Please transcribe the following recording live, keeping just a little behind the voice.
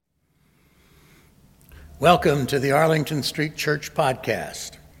Welcome to the Arlington Street Church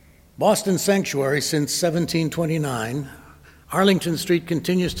Podcast. Boston Sanctuary since 1729, Arlington Street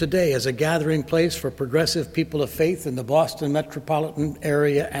continues today as a gathering place for progressive people of faith in the Boston metropolitan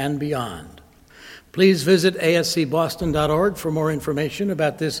area and beyond. Please visit ascboston.org for more information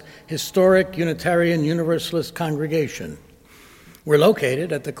about this historic Unitarian Universalist congregation. We're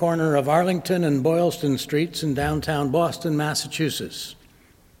located at the corner of Arlington and Boylston Streets in downtown Boston, Massachusetts.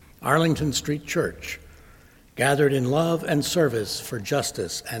 Arlington Street Church, gathered in love and service for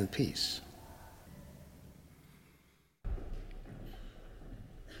justice and peace.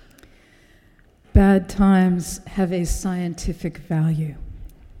 Bad times have a scientific value.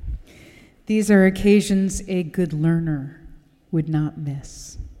 These are occasions a good learner would not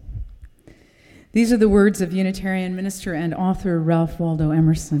miss. These are the words of Unitarian minister and author Ralph Waldo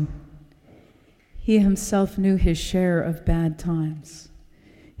Emerson. He himself knew his share of bad times.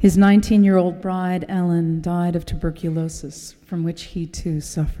 His 19-year-old bride, Ellen, died of tuberculosis, from which he too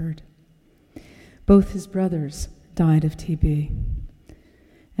suffered. Both his brothers died of TB.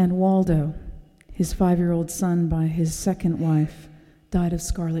 And Waldo, his 5-year-old son by his second wife, died of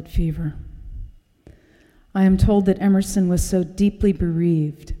scarlet fever. I am told that Emerson was so deeply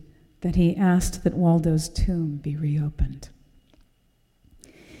bereaved that he asked that Waldo's tomb be reopened.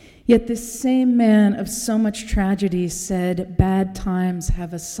 Yet this same man of so much tragedy said, bad times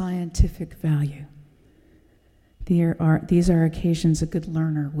have a scientific value. These are occasions a good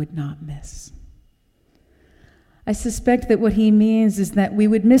learner would not miss. I suspect that what he means is that we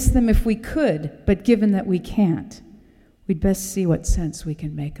would miss them if we could, but given that we can't, we'd best see what sense we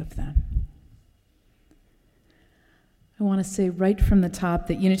can make of them. I want to say right from the top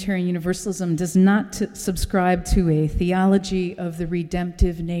that Unitarian Universalism does not subscribe to a theology of the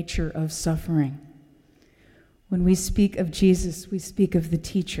redemptive nature of suffering. When we speak of Jesus, we speak of the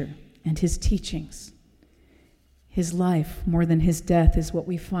teacher and his teachings. His life, more than his death, is what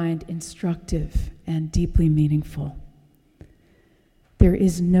we find instructive and deeply meaningful. There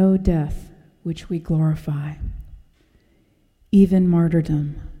is no death which we glorify. Even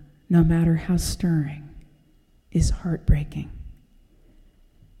martyrdom, no matter how stirring, is heartbreaking.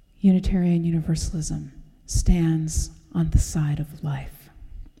 Unitarian Universalism stands on the side of life.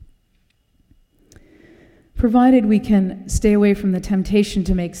 Provided we can stay away from the temptation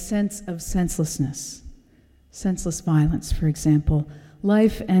to make sense of senselessness, senseless violence, for example,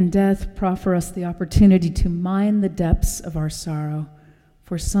 life and death proffer us the opportunity to mine the depths of our sorrow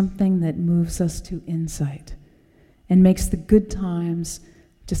for something that moves us to insight and makes the good times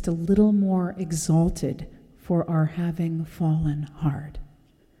just a little more exalted for our having fallen hard.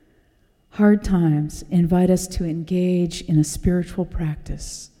 Hard times invite us to engage in a spiritual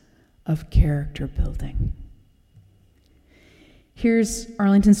practice of character building. Here's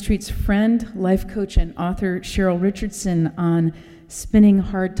Arlington Street's friend, life coach, and author Cheryl Richardson on spinning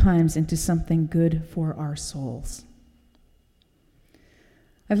hard times into something good for our souls.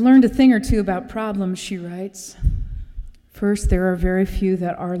 I've learned a thing or two about problems, she writes. First, there are very few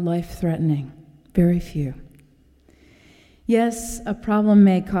that are life-threatening, very few. Yes, a problem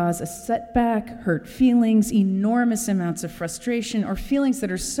may cause a setback, hurt feelings, enormous amounts of frustration, or feelings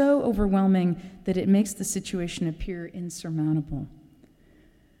that are so overwhelming that it makes the situation appear insurmountable.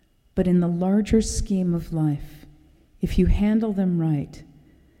 But in the larger scheme of life, if you handle them right,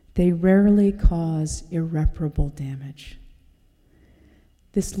 they rarely cause irreparable damage.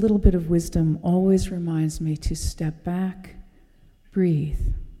 This little bit of wisdom always reminds me to step back,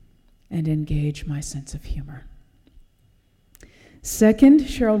 breathe, and engage my sense of humor. Second,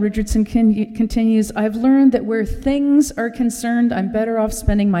 Cheryl Richardson continues, I've learned that where things are concerned, I'm better off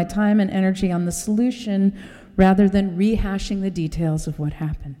spending my time and energy on the solution rather than rehashing the details of what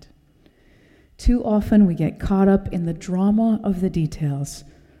happened. Too often we get caught up in the drama of the details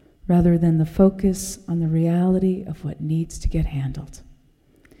rather than the focus on the reality of what needs to get handled.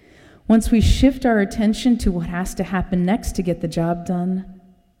 Once we shift our attention to what has to happen next to get the job done,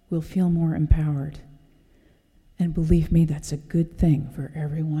 we'll feel more empowered. And believe me, that's a good thing for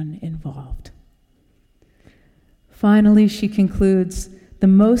everyone involved. Finally, she concludes, the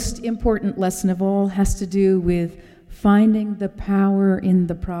most important lesson of all has to do with finding the power in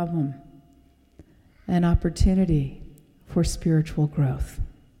the problem, an opportunity for spiritual growth.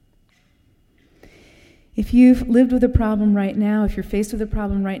 If you've lived with a problem right now, if you're faced with a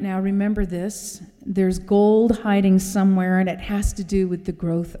problem right now, remember this, there's gold hiding somewhere, and it has to do with the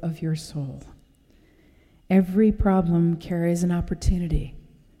growth of your soul. Every problem carries an opportunity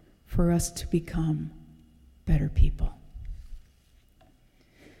for us to become better people.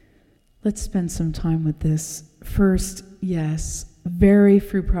 Let's spend some time with this. First, yes, very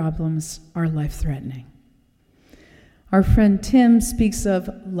few problems are life-threatening. Our friend Tim speaks of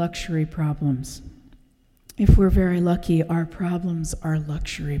luxury problems. If we're very lucky, our problems are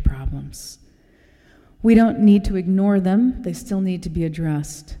luxury problems. We don't need to ignore them. They still need to be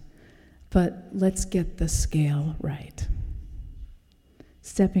addressed. But let's get the scale right.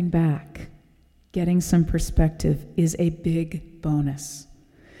 Stepping back, getting some perspective is a big bonus.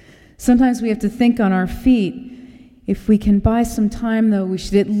 Sometimes we have to think on our feet. If we can buy some time, though, we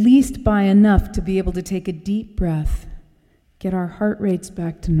should at least buy enough to be able to take a deep breath, get our heart rates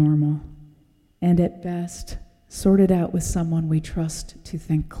back to normal, and at best, sort it out with someone we trust to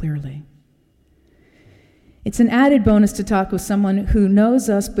think clearly. It's an added bonus to talk with someone who knows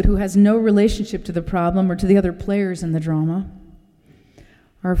us but who has no relationship to the problem or to the other players in the drama.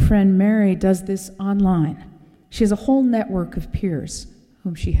 Our friend Mary does this online. She has a whole network of peers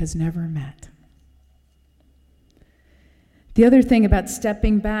whom she has never met. The other thing about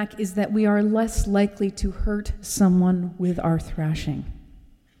stepping back is that we are less likely to hurt someone with our thrashing.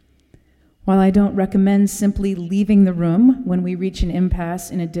 While I don't recommend simply leaving the room when we reach an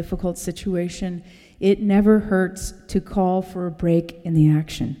impasse in a difficult situation, it never hurts to call for a break in the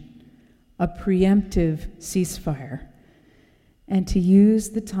action, a preemptive ceasefire, and to use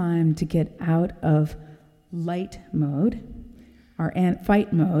the time to get out of light mode,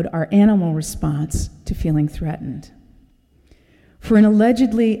 fight mode, our animal response to feeling threatened. For an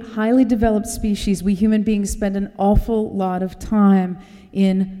allegedly highly developed species, we human beings spend an awful lot of time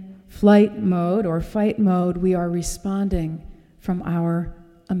in flight mode or fight mode. We are responding from our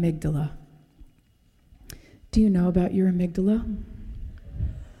amygdala. Do you know about your amygdala?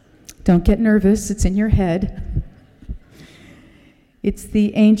 Don't get nervous, it's in your head. It's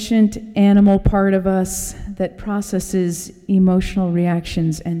the ancient animal part of us that processes emotional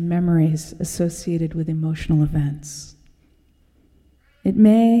reactions and memories associated with emotional events. It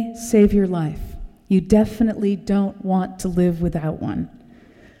may save your life. You definitely don't want to live without one.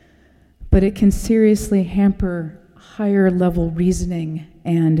 But it can seriously hamper higher level reasoning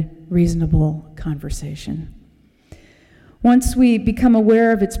and reasonable conversation. Once we become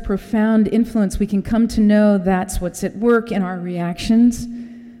aware of its profound influence, we can come to know that's what's at work in our reactions.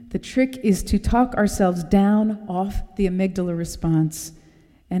 The trick is to talk ourselves down off the amygdala response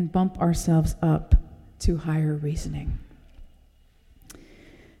and bump ourselves up to higher reasoning.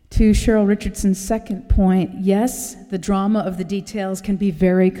 To Cheryl Richardson's second point, yes, the drama of the details can be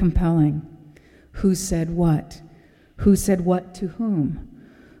very compelling. Who said what? Who said what to whom?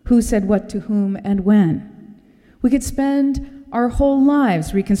 Who said what to whom and when? We could spend our whole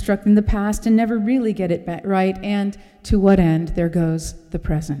lives reconstructing the past and never really get it right, and to what end? There goes the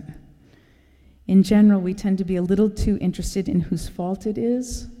present. In general, we tend to be a little too interested in whose fault it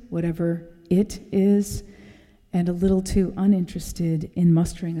is, whatever it is, and a little too uninterested in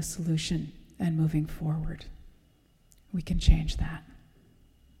mustering a solution and moving forward. We can change that.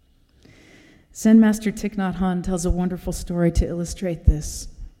 Zen Master Thich Nhat Hanh tells a wonderful story to illustrate this.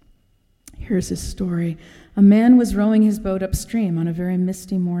 Here's his story. A man was rowing his boat upstream on a very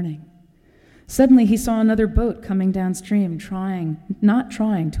misty morning. Suddenly he saw another boat coming downstream, not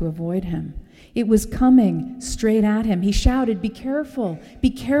trying to avoid him. It was coming straight at him. He shouted, "Be careful, be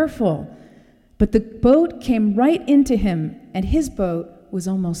careful." But the boat came right into him, and his boat was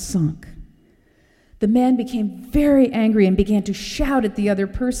almost sunk. The man became very angry and began to shout at the other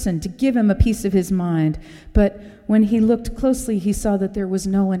person to give him a piece of his mind. But when he looked closely, he saw that there was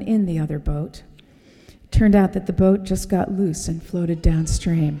no one in the other boat. It turned out that the boat just got loose and floated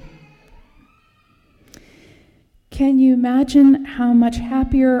downstream. Can you imagine how much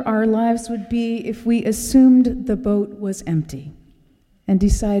happier our lives would be if we assumed the boat was empty and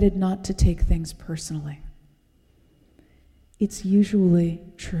decided not to take things personally? It's usually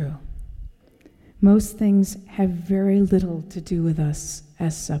true. Most things have very little to do with us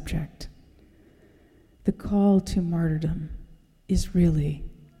as subject. The call to martyrdom is really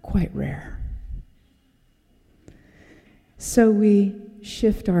quite rare. So we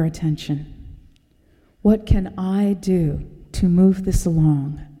shift our attention. What can I do to move this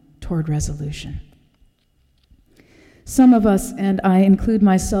along toward resolution? Some of us, and I include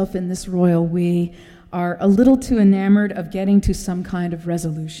myself in this royal we, are a little too enamored of getting to some kind of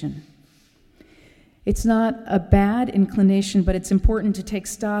resolution. It's not a bad inclination, but it's important to take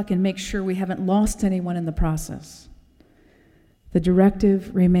stock and make sure we haven't lost anyone in the process. The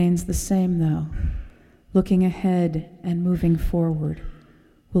directive remains the same, though. Looking ahead and moving forward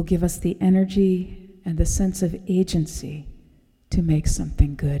will give us the energy and the sense of agency to make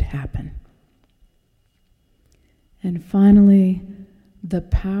something good happen. And finally, the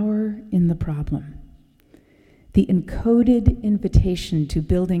power in the problem, the encoded invitation to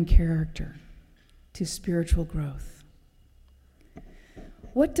building character, to spiritual growth.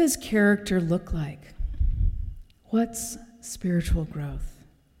 what does character look like? What's spiritual growth?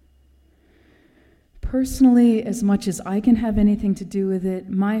 Personally, as much as I can have anything to do with it,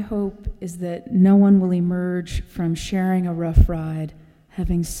 my hope is that no one will emerge from sharing a rough ride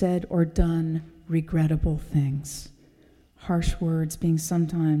having said or done regrettable things, harsh words being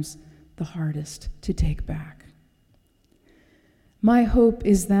sometimes the hardest to take back. My hope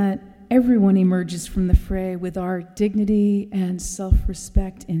is that everyone emerges from the fray with our dignity and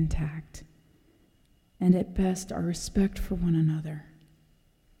self-respect intact, and at best our respect for one another.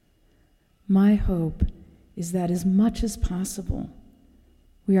 My hope is that as much as possible,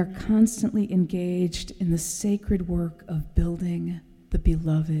 we are constantly engaged in the sacred work of building the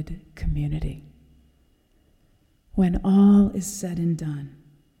beloved community. When all is said and done,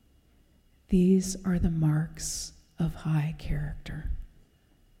 these are the marks of high character.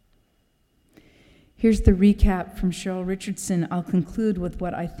 Here's the recap from Cheryl Richardson. I'll conclude with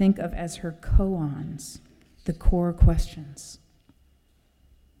what I think of as her koans, the core questions.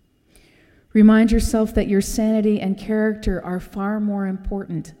 Remind yourself that your sanity and character are far more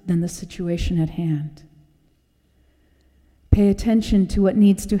important than the situation at hand. Pay attention to what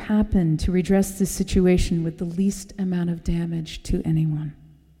needs to happen to redress this situation with the least amount of damage to anyone.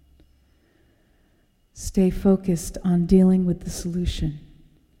 Stay focused on dealing with the solution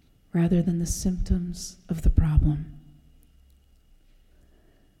rather than the symptoms of the problem.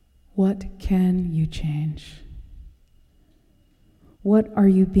 What can you change? What are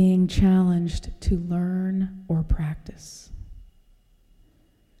you being challenged to learn or practice?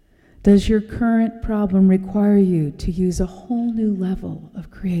 Does your current problem require you to use a whole new level of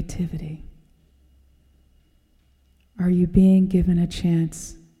creativity? Are you being given a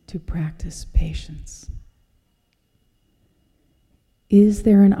chance to practice patience? Is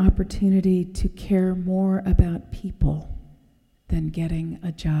there an opportunity to care more about people than getting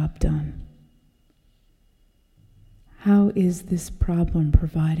a job done? How is this problem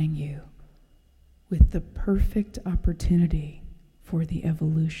providing you with the perfect opportunity for the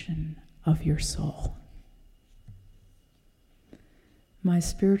evolution of your soul? My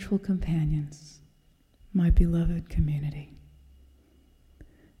spiritual companions, my beloved community,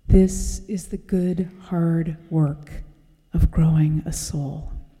 this is the good, hard work of growing a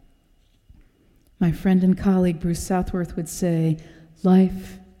soul. My friend and colleague Bruce Southworth would say,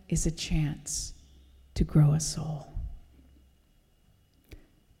 life is a chance to grow a soul.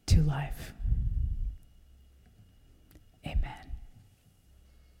 To life.